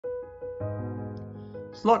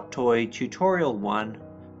Slot Toy Tutorial 1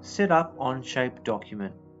 Set up OnShape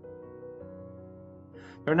document.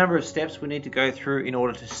 There are a number of steps we need to go through in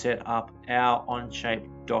order to set up our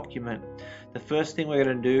OnShape document. The first thing we're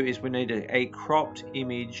going to do is we need a cropped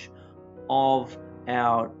image of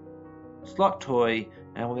our slot toy,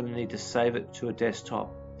 and we're going to need to save it to a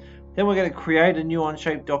desktop. Then we're going to create a new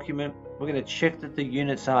OnShape document. We're going to check that the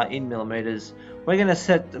units are in millimeters. We're going to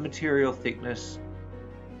set the material thickness,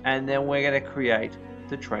 and then we're going to create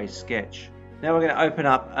the trace sketch. Now we're going to open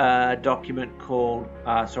up a document called,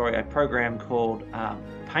 a program called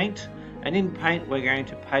Paint, and in Paint we're going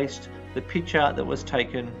to paste the picture that was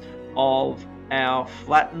taken of our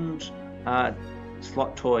flattened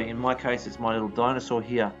slot toy. In my case, it's my little dinosaur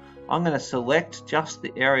here. I'm going to select just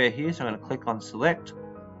the area here, so I'm going to click on Select,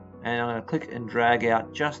 and I'm going to click and drag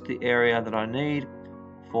out just the area that I need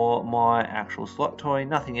for my actual slot toy,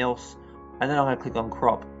 nothing else, and then I'm going to click on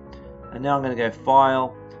Crop. And now I'm going to go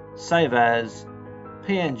File, Save As,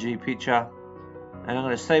 PNG Picture, and I'm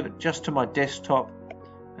going to save it just to my desktop,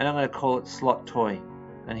 and I'm going to call it Slot Toy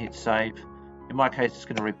and hit Save. In my case, it's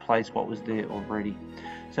going to replace what was there already.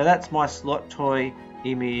 So that's my slot toy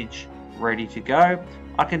image ready to go.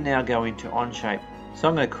 I can now go into OnShape. So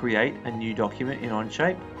I'm going to create a new document in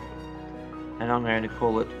OnShape, and I'm going to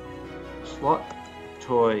call it Slot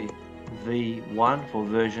Toy V1 for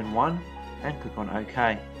version 1, and click on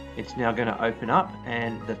OK. It's now going to open up,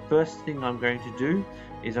 and the first thing I'm going to do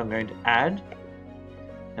is I'm going to add,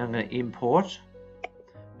 and I'm going to import,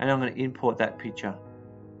 and I'm going to import that picture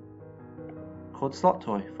called slot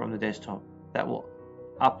toy from the desktop. That will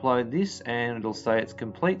upload this, and it'll say it's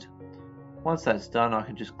complete. Once that's done, I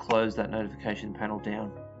can just close that notification panel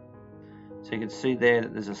down. So you can see there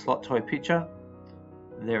that there's a slot toy picture.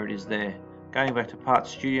 There it is there. Going back to Part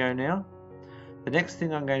Studio now. The next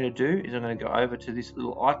thing I'm going to do is I'm going to go over to this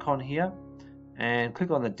little icon here and click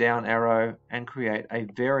on the down arrow and create a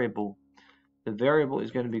variable. The variable is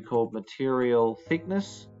going to be called material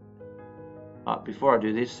thickness. Before I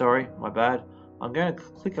do this, sorry, my bad. I'm going to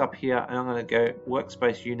click up here and I'm going to go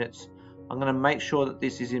workspace units. I'm going to make sure that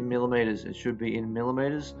this is in millimeters. It should be in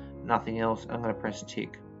millimeters, nothing else. I'm going to press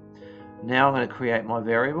tick. Now I'm going to create my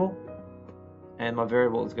variable, and my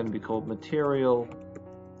variable is going to be called material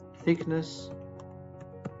thickness.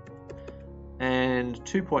 And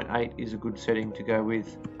 2.8 is a good setting to go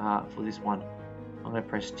with for this one. I'm going to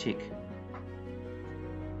press tick.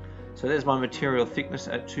 So there's my material thickness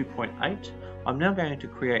at 2.8. I'm now going to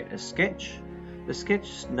create a sketch. The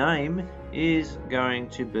sketch's name is going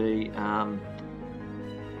to be the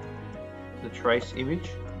trace image,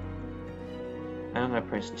 and I'm going to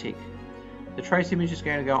press tick. The trace image is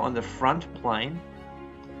going to go on the front plane.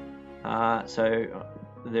 So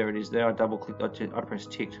there it is there. I double clicked, I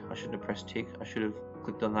pressed tick. I shouldn't have pressed tick. I should have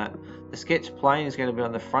clicked on that. The sketch plane is going to be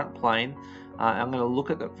on the front plane. I'm going to look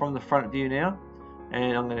at it from the front view now,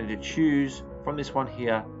 and I'm going to choose from this one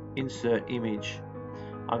here, insert image.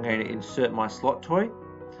 I'm going to insert my slot toy,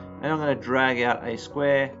 and I'm going to drag out a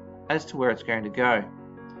square as to where it's going to go.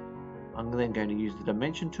 I'm then going to use the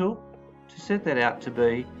dimension tool to set that out to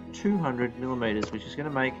be 200 millimeters, which is going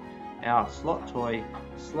to make our slot toy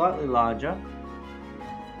slightly larger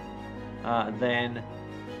than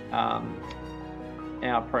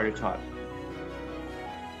our prototype.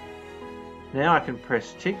 Now I can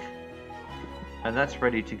press tick, and that's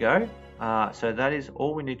ready to go. So that is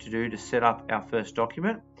all we need to do to set up our first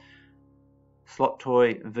document. Slot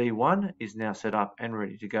Toy V1 is now set up and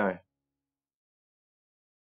ready to go.